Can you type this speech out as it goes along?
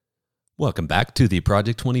Welcome back to the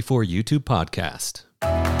Project 24 YouTube podcast.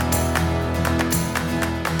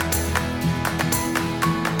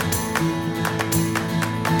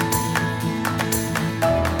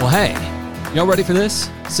 Well, hey, y'all ready for this?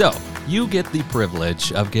 So, you get the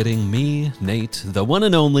privilege of getting me, Nate, the one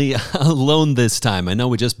and only, alone this time. I know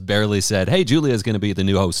we just barely said, hey, Julia's going to be the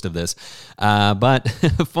new host of this, but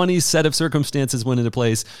a funny set of circumstances went into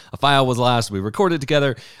place. A file was lost. We recorded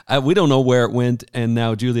together. We don't know where it went, and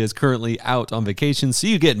now Julia's currently out on vacation, so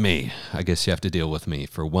you get me. I guess you have to deal with me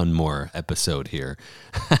for one more episode here.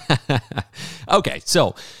 Okay,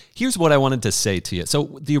 so here's what I wanted to say to you.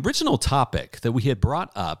 So the original topic that we had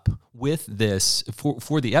brought up with this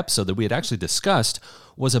for the episode that we had actually discussed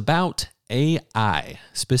was about AI,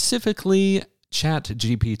 specifically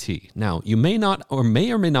ChatGPT. Now, you may or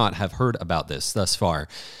may not have heard about this thus far,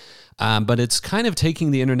 but it's kind of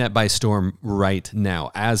taking the internet by storm right now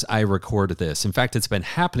as I record this. In fact, it's been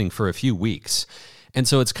happening for a few weeks. And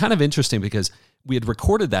so it's kind of interesting because we had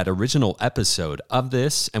recorded that original episode of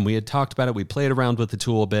this and we had talked about it. We played around with the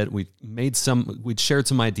tool a bit. We'd shared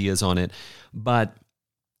some ideas on it, but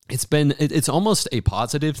it's almost a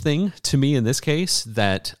positive thing to me in this case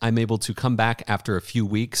that I'm able to come back after a few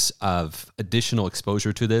weeks of additional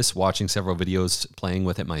exposure to this, watching several videos, playing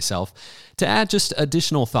with it myself, to add just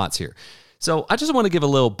additional thoughts here. So I just want to give a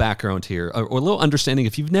little background here, or a little understanding.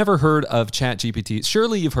 If you've never heard of ChatGPT,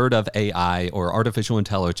 surely you've heard of AI or artificial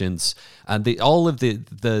intelligence, all of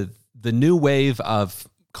the new wave of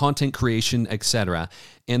content creation, etc.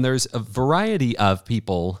 And there's a variety of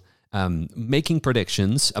people making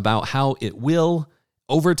predictions about how it will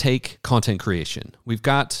overtake content creation.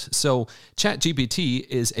 So ChatGPT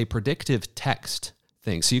is a predictive text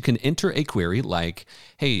thing. So you can enter a query like,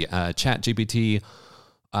 hey, ChatGPT,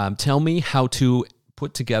 tell me how to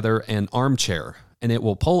put together an armchair, and it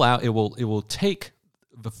will pull out, it will take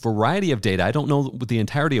a variety of data. I don't know the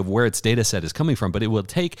entirety of where its data set is coming from, but it will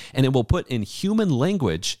take and it will put in human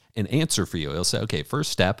language an answer for you. It'll say, okay, first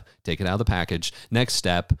step, take it out of the package. Next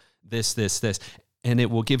step, this, and it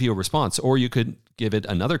will give you a response. Or you could give it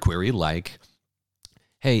another query like,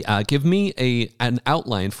 hey, give me an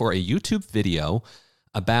outline for a YouTube video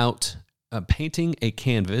about painting a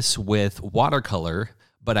canvas with watercolor,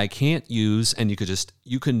 but I can't use, and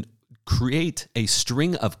you can create a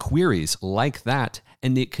string of queries like that,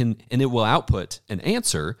 and it will output an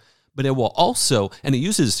answer, but it will also, and it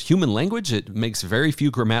uses human language. It makes very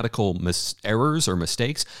few grammatical errors or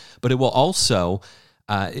mistakes, but it will also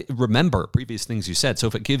remember previous things you said. So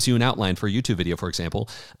if it gives you an outline for a YouTube video, for example,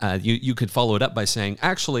 you could follow it up by saying,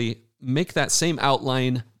 actually make that same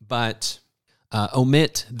outline, but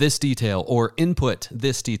omit this detail or input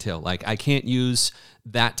this detail. Like, I can't use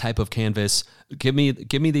that type of canvas. Give me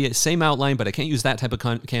the same outline, but I can't use that type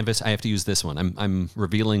of canvas. I have to use this one. I'm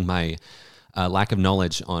revealing my lack of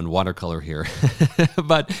knowledge on watercolor here,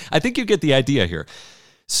 but I think you get the idea here.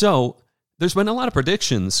 So there's been a lot of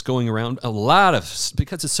predictions going around,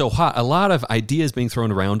 because it's so hot, a lot of ideas being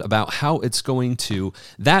thrown around about how it's going to,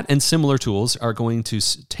 that and similar tools are going to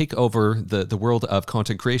take over the world of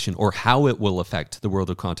content creation, or how it will affect the world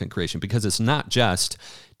of content creation, because it's not just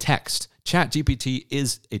text. ChatGPT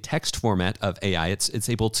is a text format of AI. It's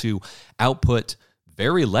able to output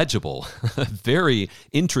very legible, very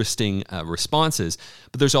interesting responses,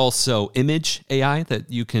 but there's also image AI that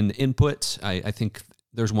you can input. I think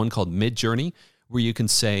there's one called Midjourney where you can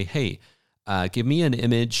say, hey, give me an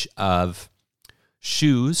image of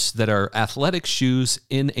shoes that are athletic shoes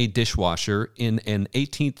in a dishwasher in an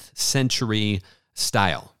 18th century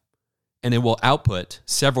style. And it will output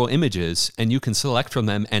several images, and you can select from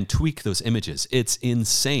them and tweak those images. It's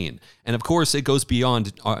insane. And of course, it goes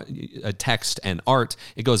beyond text and art.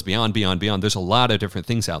 It goes beyond. There's a lot of different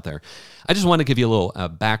things out there. I just want to give you a little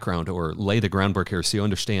background, or lay the groundwork here so you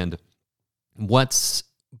understand what's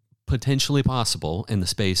potentially possible in the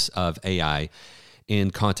space of AI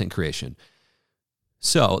in content creation.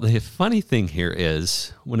 So the funny thing here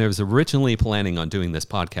is, when I was originally planning on doing this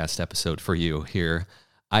podcast episode for you here,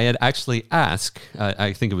 I had actually asked,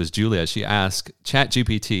 I think it was Julia, she asked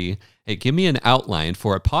ChatGPT, hey, give me an outline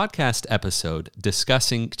for a podcast episode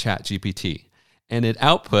discussing ChatGPT. And it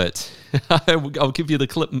output, I'll give you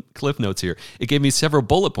the cliff notes here. It gave me several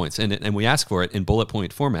bullet points, and we asked for it in bullet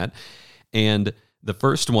point format. And the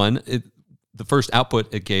first one, the first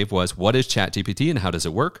output it gave was, what is ChatGPT and how does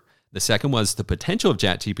it work? The second was the potential of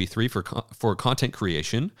ChatGPT-3 for content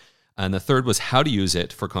creation. And the third was how to use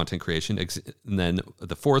it for content creation. And then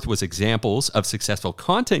the fourth was examples of successful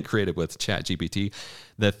content created with ChatGPT.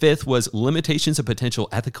 The fifth was limitations and potential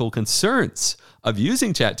ethical concerns of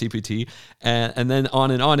using ChatGPT. And then on,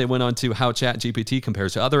 it went on to how ChatGPT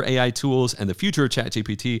compares to other AI tools and the future of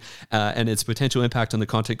ChatGPT and its potential impact on the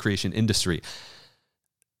content creation industry.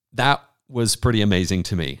 That was pretty amazing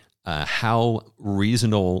to me. How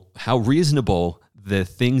reasonable the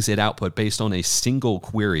things it output based on a single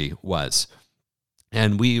query was.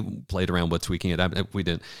 And we played around with tweaking it. We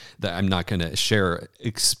didn't. I'm not going to share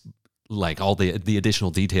all the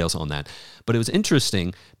additional details on that. But it was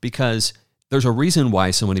interesting because there's a reason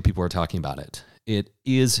why so many people are talking about it. It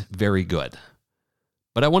is very good.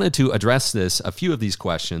 But I wanted to address a few of these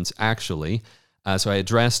questions actually. So I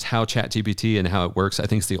addressed how ChatGPT and how it works. I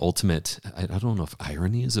think it's the ultimate, I don't know if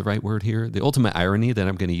irony is the right word here, the ultimate irony that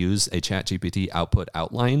I'm going to use a ChatGPT output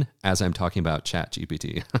outline as I'm talking about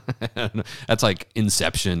ChatGPT. That's like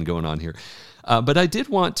Inception going on here. But I did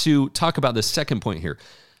want to talk about the second point here,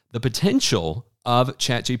 the potential of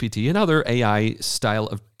ChatGPT and other AI style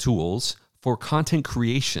of tools for content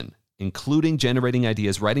creation, including generating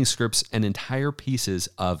ideas, writing scripts, and entire pieces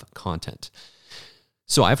of content.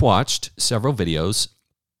 So I've watched several videos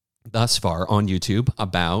thus far on YouTube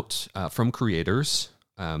about, from creators,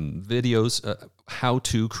 videos, how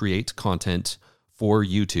to create content for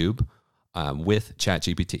YouTube with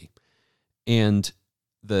ChatGPT. And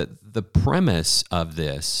the premise of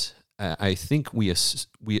this, I think we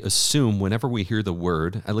assume whenever we hear the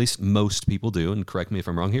word, at least most people do, and correct me if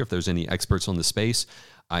I'm wrong here, if there's any experts on the space,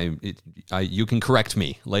 you can correct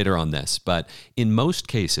me later on this, but in most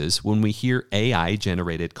cases, when we hear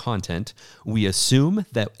AI-generated content, we assume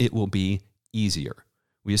that it will be easier.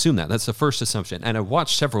 We assume that. That's the first assumption. And I've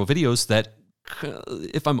watched several videos that,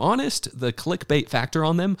 if I'm honest, the clickbait factor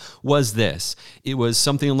on them was this. It was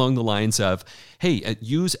something along the lines of, hey,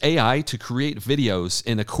 use AI to create videos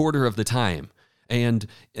in a quarter of the time. And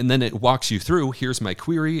then it walks you through, here's my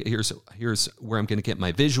query, here's where I'm going to get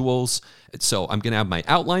my visuals. So I'm going to have my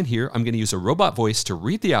outline here. I'm going to use a robot voice to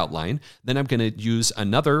read the outline. Then I'm going to use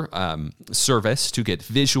another service to get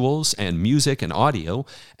visuals and music and audio.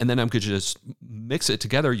 And then I'm going to just mix it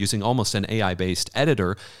together using almost an AI-based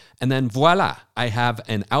editor. And then voila, I have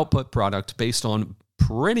an output product based on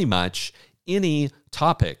pretty much any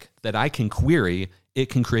topic that I can query. It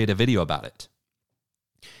can create a video about it.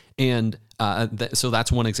 And so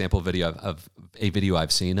that's one example video of a video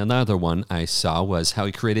I've seen. Another one I saw was how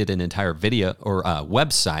he created an entire video or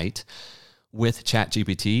website with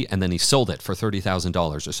ChatGPT, and then he sold it for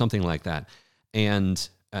 $30,000 or something like that. And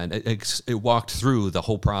it walked through the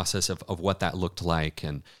whole process of what that looked like.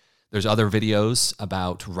 And there's other videos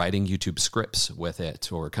about writing YouTube scripts with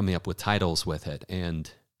it or coming up with titles with it.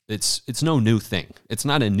 And it's no new thing. It's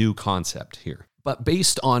not a new concept here. But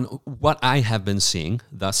based on what I have been seeing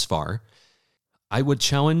thus far, I would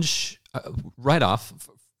challenge right off.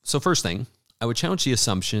 So first thing, I would challenge the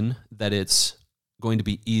assumption that it's going to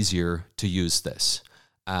be easier to use this.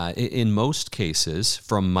 In most cases,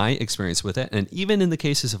 from my experience with it, and even in the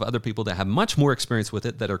cases of other people that have much more experience with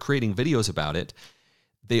it that are creating videos about it,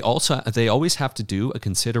 they always have to do a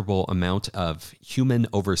considerable amount of human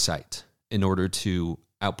oversight in order to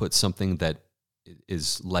output something that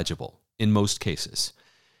is legible in most cases.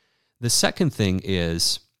 The second thing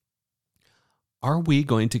is, are we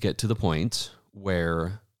going to get to the point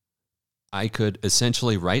where I could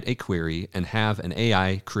essentially write a query and have an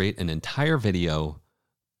AI create an entire video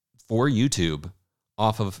for YouTube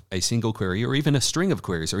off of a single query or even a string of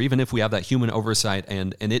queries, or even if we have that human oversight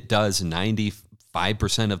and it does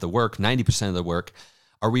 95% of the work, 90% of the work,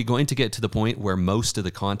 are we going to get to the point where most of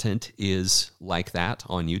the content is like that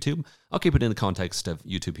on YouTube? I'll keep it in the context of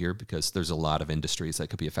YouTube here because there's a lot of industries that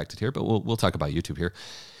could be affected here, but we'll talk about YouTube here.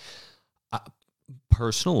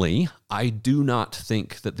 Personally, I do not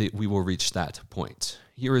think that we will reach that point.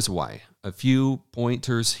 Here is why. A few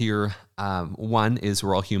pointers here. One is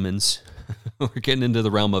we're all humans. We're getting into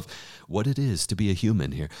the realm of what it is to be a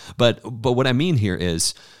human here. But what I mean here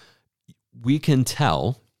is we can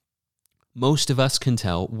tell, most of us can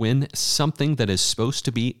tell when something that is supposed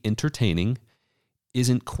to be entertaining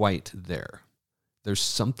isn't quite there. There's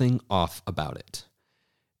something off about it.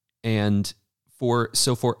 And for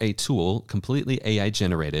a tool completely AI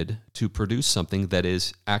generated to produce something that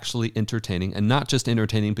is actually entertaining, and not just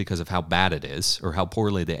entertaining because of how bad it is or how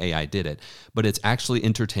poorly the AI did it, but it's actually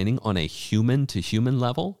entertaining on a human to human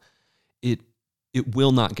level, it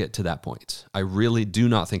will not get to that point. I really do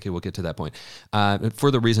not think it will get to that point for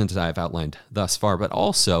the reasons that I've outlined thus far, but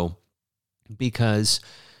also because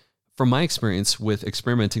from my experience with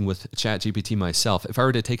experimenting with ChatGPT myself, if I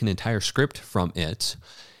were to take an entire script from it,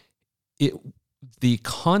 the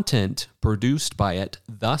content produced by it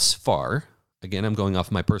thus far, again, I'm going off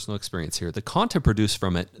my personal experience here, the content produced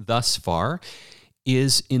from it thus far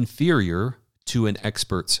is inferior to an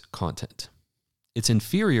expert's content. It's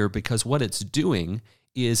inferior because what it's doing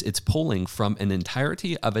is it's pulling from an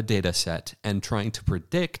entirety of a data set and trying to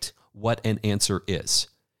predict what an answer is.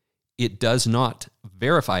 It does not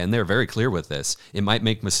verify, and they're very clear with this. It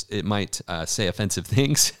might say offensive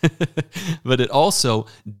things, but it also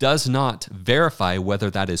does not verify whether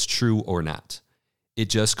that is true or not. It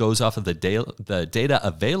just goes off of the data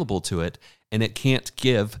available to it, and it can't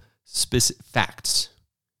give specific facts.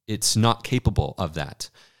 It's not capable of that.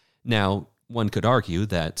 Now, one could argue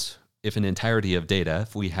that if an entirety of data,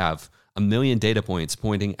 if we have 1 million data points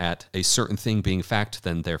pointing at a certain thing being fact,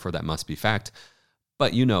 then therefore that must be fact.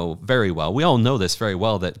 But you know very well, we all know this very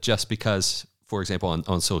well, that just because, for example,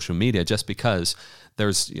 on social media, just because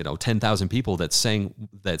there's 10,000 people that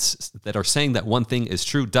are saying that one thing is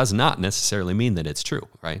true does not necessarily mean that it's true,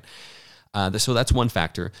 right? So that's one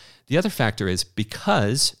factor. The other factor is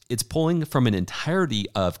because it's pulling from an entirety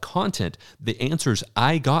of content, the answers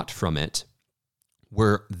I got from it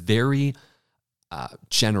were very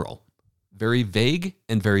general, very vague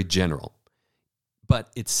and very general. But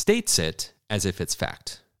it states it as if it's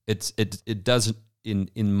fact. It doesn't,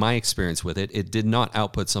 in my experience with it, it did not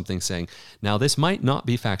output something saying, now this might not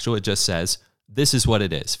be factual. It just says, this is what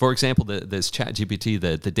it is. For example, this ChatGPT,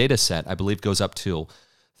 the data set, I believe goes up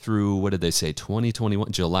through, what did they say,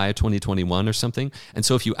 2021, July of 2021 or something. And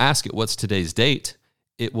so if you ask it, what's today's date,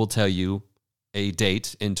 it will tell you a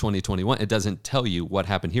date in 2021. It doesn't tell you what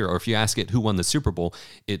happened here. Or if you ask it who won the Super Bowl,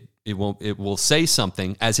 it will say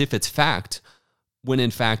something as if it's fact, when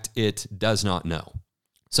in fact it does not know.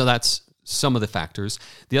 So that's some of the factors.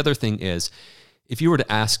 The other thing is, if you were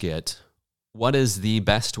to ask it, what is the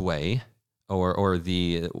best way,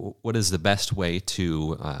 what is the best way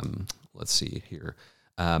to, let's see here,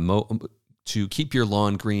 to keep your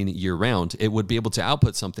lawn green year round, it would be able to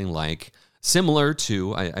output something like, similar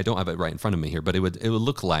to, I don't have it right in front of me here, but it would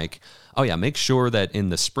look like, oh yeah, make sure that in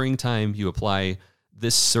the springtime you apply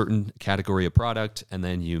this certain category of product, and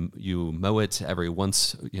then you mow it every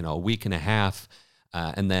once, a week and a half,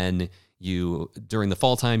 and then during the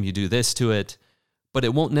fall time you do this to it, but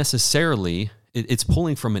it won't necessarily. It's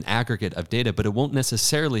pulling from an aggregate of data, but it won't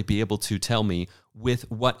necessarily be able to tell me with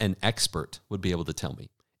what an expert would be able to tell me.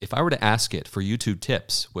 If I were to ask it for YouTube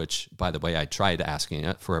tips, which, by the way, I tried asking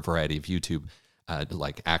it for a variety of YouTube,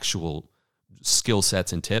 like actual skill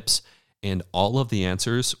sets and tips, and all of the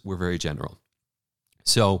answers were very general.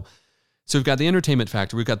 So we've got the entertainment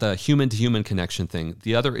factor, we've got the human-to-human connection thing.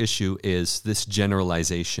 The other issue is this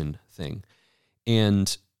generalization thing.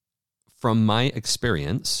 And from my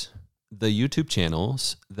experience, the YouTube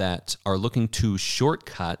channels that are looking to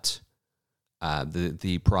shortcut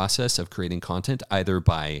the process of creating content, either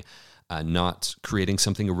by not creating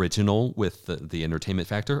something original with the entertainment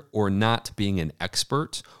factor, or not being an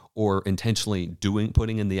expert, or intentionally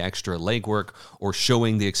putting in the extra legwork, or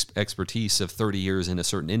showing the expertise of 30 years in a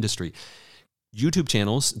certain industry. YouTube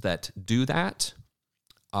channels that do that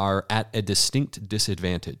are at a distinct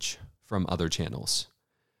disadvantage from other channels.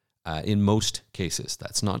 In most cases,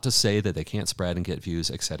 that's not to say that they can't spread and get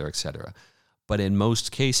views, et cetera, et cetera. But in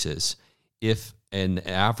most cases, if an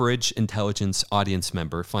average intelligence audience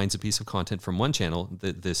member finds a piece of content from one channel,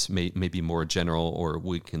 this may be more general, or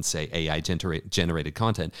we can say AI generated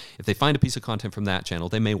content. If they find a piece of content from that channel,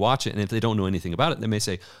 they may watch it, and if they don't know anything about it, they may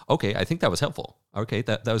say, okay, I think that was helpful. Okay,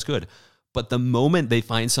 that was good. But the moment they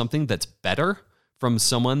find something that's better from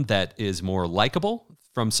someone that is more likable,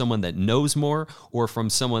 from someone that knows more, or from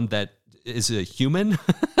someone that is a human,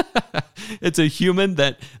 it's a human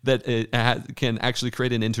that can actually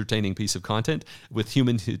create an entertaining piece of content with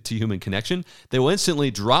human to human connection, they will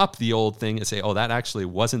instantly drop the old thing and say, oh, that actually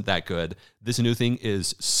wasn't that good. This new thing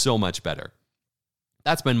is so much better.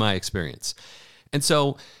 That's been my experience. And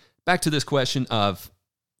so back to this question of,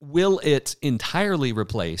 will it entirely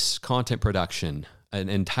replace content production, an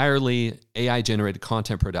entirely AI-generated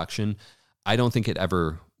content production? I don't think it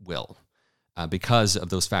ever will, because of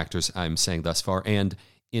those factors I'm saying thus far. And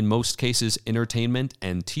in most cases, entertainment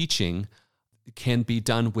and teaching can be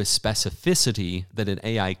done with specificity that an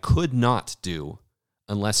AI could not do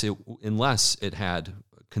unless it had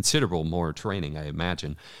considerable more training, I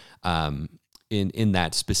imagine, in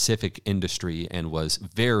that specific industry, and was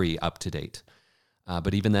very up to date.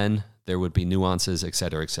 But even then, there would be nuances, et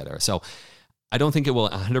cetera, et cetera. So I don't think it will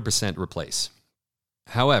 100% replace.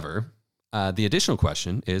 However, The additional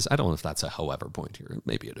question is, I don't know if that's a however point here.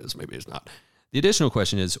 Maybe it is, maybe it's not. The additional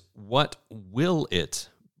question is, what will its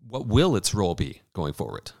role be going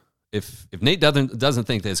forward? If Nate doesn't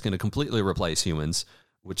think that it's going to completely replace humans,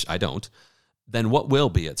 which I don't, then what will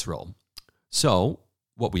be its role? So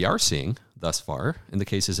what we are seeing thus far in the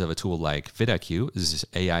cases of a tool like vidIQ is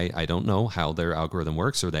AI. I don't know how their algorithm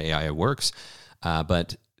works or the AI works,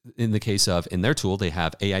 but in the case of, in their tool, they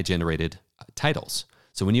have AI generated titles.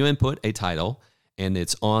 So when you input a title and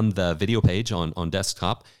it's on the video page on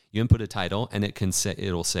desktop, you input a title and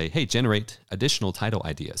it'll say, hey, generate additional title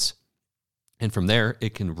ideas. And from there,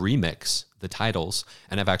 it can remix the titles.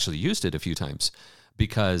 And I've actually used it a few times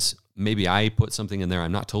because maybe I put something in there,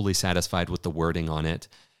 I'm not totally satisfied with the wording on it,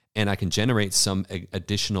 and I can generate some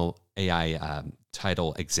additional AI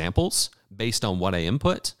title examples based on what I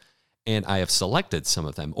input. And I have selected some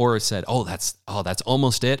of them, or said, that's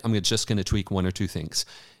almost it. I'm just going to tweak one or two things.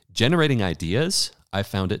 Generating ideas, I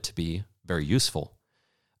found it to be very useful.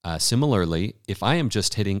 Similarly, if I am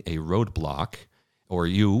just hitting a roadblock, or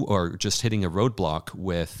you are just hitting a roadblock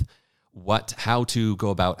with how to go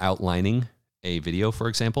about outlining a video, for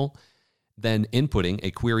example, then inputting a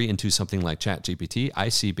query into something like ChatGPT, I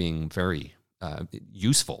see being very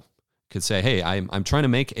useful. Could say, hey, I'm trying to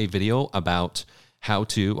make a video about how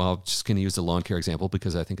to, I'm just going to use the lawn care example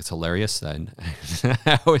because I think it's hilarious. And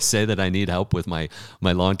I always say that I need help with my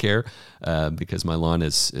lawn care because my lawn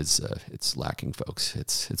is it's lacking, folks.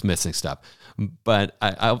 It's missing stuff. But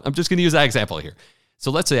I'm just going to use that example here.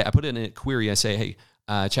 So let's say I put in a query. I say, hey,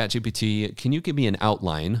 ChatGPT, can you give me an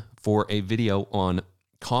outline for a video on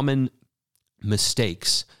common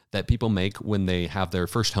mistakes that people make when they have their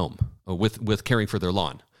first home with caring for their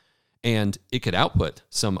lawn? And it could output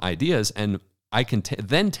some ideas, and I can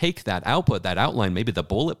then take that output, that outline, maybe the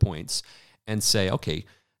bullet points, and say, okay,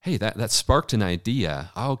 hey, that sparked an idea.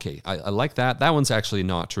 Okay, I like that. That one's actually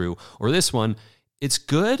not true. Or this one, it's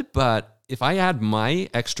good, but if I add my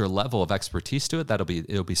extra level of expertise to it,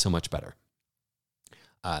 it'll be so much better.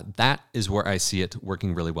 That is where I see it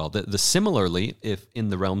working really well. Similarly, if in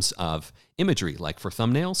the realms of imagery, like for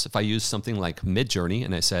thumbnails, if I use something like Midjourney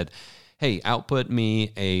and I said, hey, output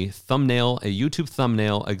me a YouTube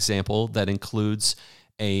thumbnail example that includes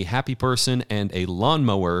a happy person and a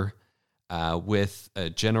lawnmower with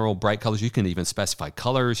general bright colors. You can even specify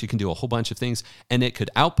colors. You can do a whole bunch of things, and it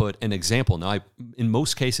could output an example. Now, in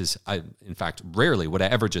most cases, in fact, rarely would I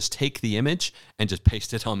ever just take the image and just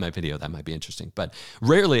paste it on my video. That might be interesting, but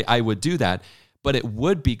rarely I would do that, but it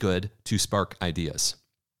would be good to spark ideas.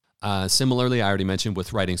 Similarly, I already mentioned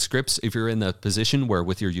with writing scripts, if you're in the position where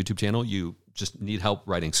with your YouTube channel, you just need help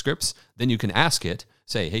writing scripts, then you can ask it,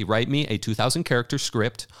 say, hey, write me a 2,000 character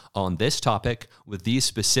script on this topic with these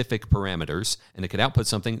specific parameters, and it could output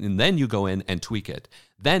something, and then you go in and tweak it.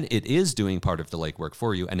 Then it is doing part of the legwork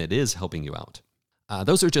for you, and it is helping you out.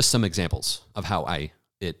 Those are just some examples of how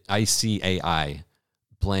I see AI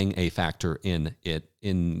playing a factor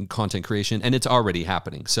in content creation, and it's already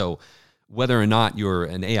happening. So whether or not you're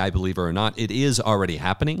an AI believer or not, it is already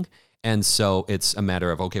happening. And so it's a matter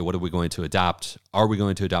of, okay, what are we going to adopt? Are we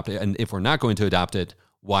going to adopt it? And if we're not going to adopt it,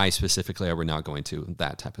 why specifically are we not going to?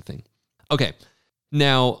 That type of thing. Okay.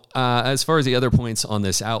 Now, as far as the other points on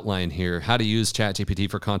this outline here, how to use ChatGPT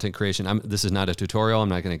for content creation. This is not a tutorial. I'm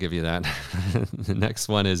not going to give you that. The next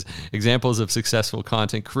one is examples of successful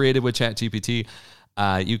content created with ChatGPT.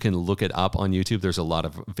 You can look it up on YouTube. There's a lot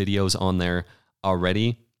of videos on there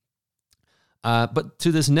already. But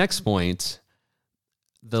to this next point,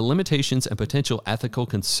 the limitations and potential ethical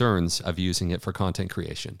concerns of using it for content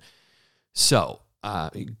creation. So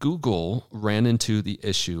Google ran into the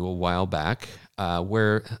issue a while back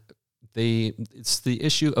where it's the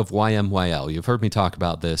issue of YMYL. You've heard me talk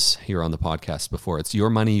about this here on the podcast before. It's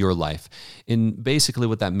your money, your life. And basically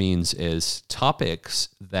what that means is topics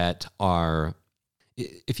that are,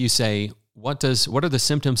 if you say, what are the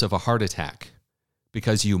symptoms of a heart attack?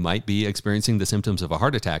 Because you might be experiencing the symptoms of a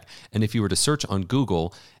heart attack. And if you were to search on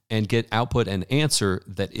Google and get output an answer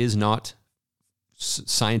that is not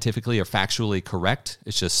scientifically or factually correct,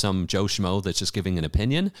 it's just some Joe Schmo that's just giving an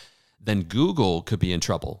opinion, then Google could be in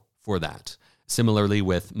trouble for that. Similarly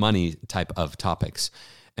with money type of topics.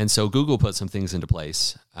 And so Google put some things into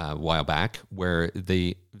place a while back where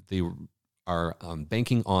they are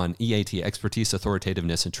banking on EAT, expertise,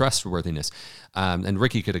 authoritativeness, and trustworthiness. And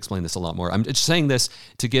Ricky could explain this a lot more. I'm just saying this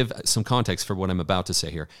to give some context for what I'm about to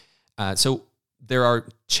say here. So there are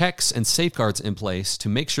checks and safeguards in place to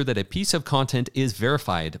make sure that a piece of content is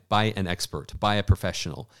verified by an expert, by a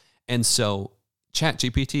professional. And so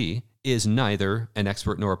ChatGPT is neither an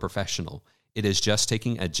expert nor a professional. It is just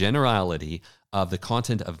taking a generality of the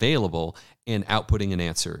content available and outputting an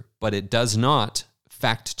answer, but it does not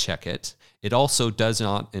fact check it. It also does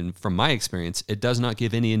not, and from my experience, it does not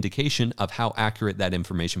give any indication of how accurate that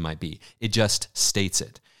information might be. It just states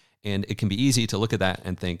it. And it can be easy to look at that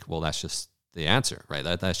and think, well, that's just the answer, right?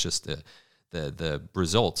 That's just the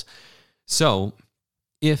result. So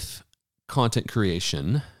if content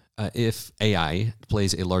creation, if AI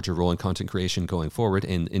plays a larger role in content creation going forward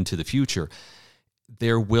and into the future,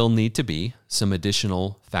 there will need to be some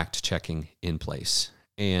additional fact checking in place.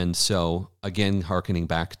 And so, again, hearkening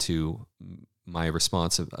back to my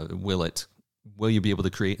response of will you be able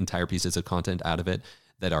to create entire pieces of content out of it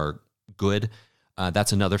that are good?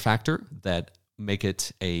 That's another factor that make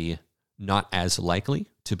it not as likely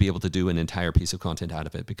to be able to do an entire piece of content out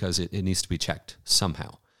of it, because it needs to be checked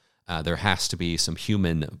somehow. There has to be some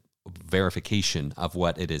human verification of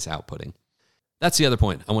what it is outputting. That's the other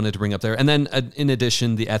point I wanted to bring up there. And then in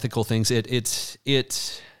addition, the ethical things,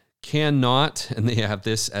 it cannot, and they have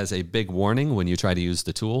this as a big warning when you try to use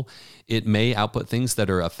the tool, it may output things that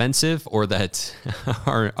are offensive or that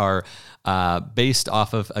are based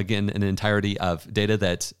off of, again, an entirety of data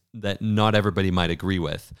that not everybody might agree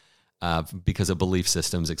with because of belief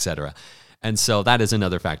systems, etc. And so that is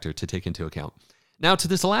another factor to take into account. Now, to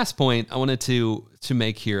this last point, I wanted to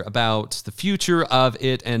make here about the future of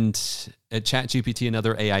it and ChatGPT and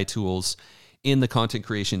other AI tools in the content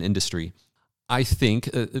creation industry. I think,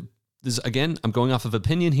 again, I'm going off of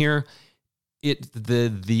opinion here.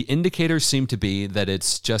 The indicators seem to be that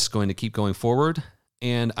it's just going to keep going forward.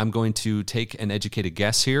 And I'm going to take an educated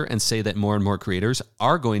guess here and say that more and more creators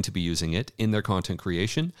are going to be using it in their content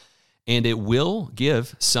creation. And it will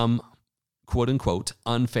give some quote unquote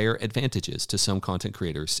unfair advantages to some content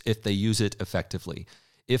creators if they use it effectively,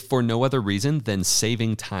 if for no other reason than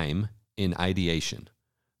saving time in ideation.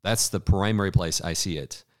 That's the primary place I see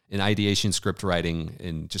it. In ideation, script writing,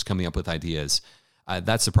 and just coming up with ideas.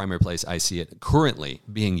 That's the primary place I see it currently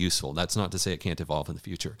being useful. That's not to say it can't evolve in the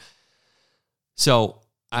future. So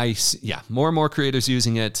more and more creators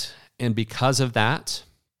using it. And because of that,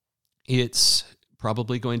 it's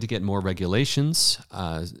probably going to get more regulations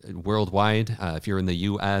worldwide. If you're in the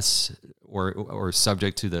U.S. or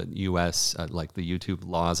subject to the U.S., like the YouTube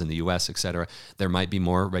laws in the U.S., et cetera, there might be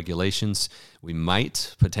more regulations. We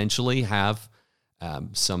might potentially have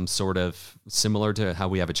some sort of similar to how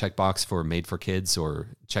we have a checkbox for made for kids or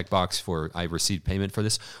checkbox for I received payment for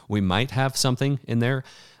this. We might have something in there.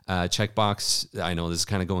 Checkbox, I know this is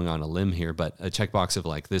kind of going on a limb here, but a checkbox of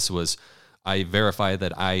like, I verify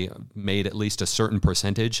that I made at least a certain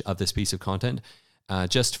percentage of this piece of content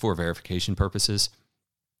just for verification purposes.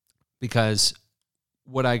 Because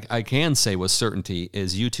what I can say with certainty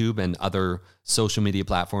is YouTube and other social media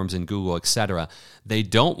platforms and Google, et cetera, they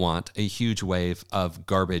don't want a huge wave of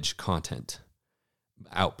garbage content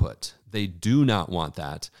output. They do not want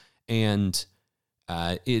that. And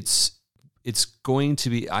it's going to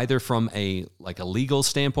be either from a legal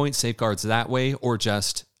standpoint, safeguards that way, or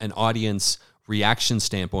just an audience reaction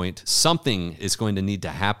standpoint. Something is going to need to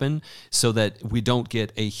happen so that we don't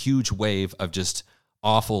get a huge wave of just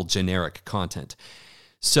awful generic content.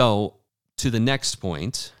 So to the next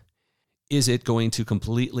point, is it going to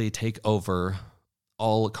completely take over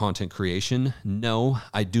all content creation? No,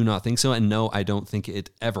 I do not think so. And no, I don't think it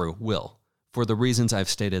ever will, for the reasons I've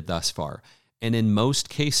stated thus far. And in most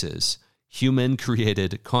cases,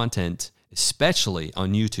 human-created content, especially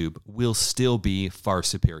on YouTube, will still be far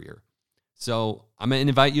superior. So I'm going to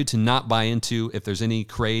invite you to not buy into, if there's any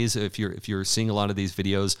craze, if you're seeing a lot of these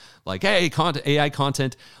videos like, hey, AI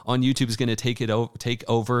content on YouTube is going to take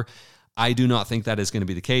over. I do not think that is going to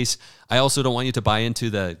be the case. I also don't want you to buy into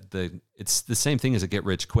it's the same thing as a get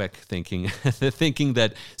rich quick thinking, the thinking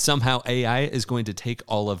that somehow AI is going to take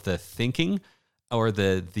all of the thinking or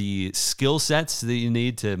the skill sets that you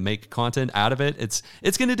need to make content out of it.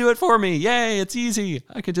 It's going to do it for me. Yay, it's easy.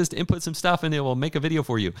 I can just input some stuff and it will make a video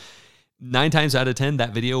for you. 9 times out of 10,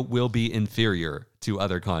 that video will be inferior to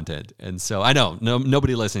other content. And so I know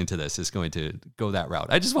nobody listening to this is going to go that route.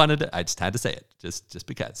 I just had to say it just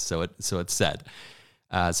because. So it's said.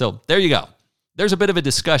 So there you go. There's a bit of a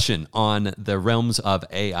discussion on the realms of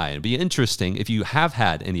AI. It'd be interesting if you have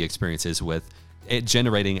had any experiences with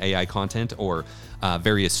generating AI content or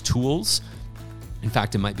various tools. In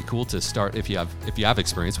fact, it might be cool to start if you have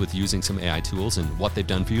experience with using some AI tools and what they've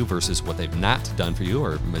done for you versus what they've not done for you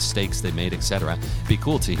or mistakes they've made, etc. It'd be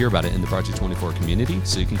cool to hear about it in the Project 24 community.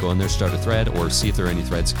 So you can go in there, start a thread, or see if there are any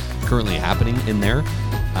threads currently happening in there.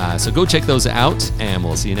 So go check those out, and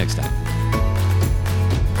we'll see you next time.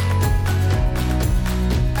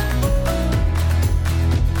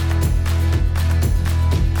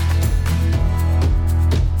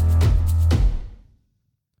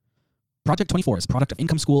 Project 24 is a product of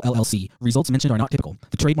Income School LLC. Results mentioned are not typical.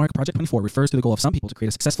 The trademark Project 24 refers to the goal of some people to create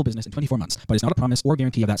a successful business in 24 months, but is not a promise or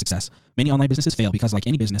guarantee of that success. Many online businesses fail because, like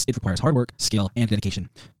any business, it requires hard work, skill, and dedication.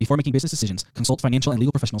 Before making business decisions, consult financial and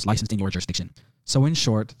legal professionals licensed in your jurisdiction. So in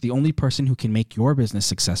short, the only person who can make your business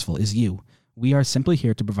successful is you. We are simply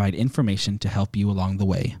here to provide information to help you along the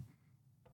way.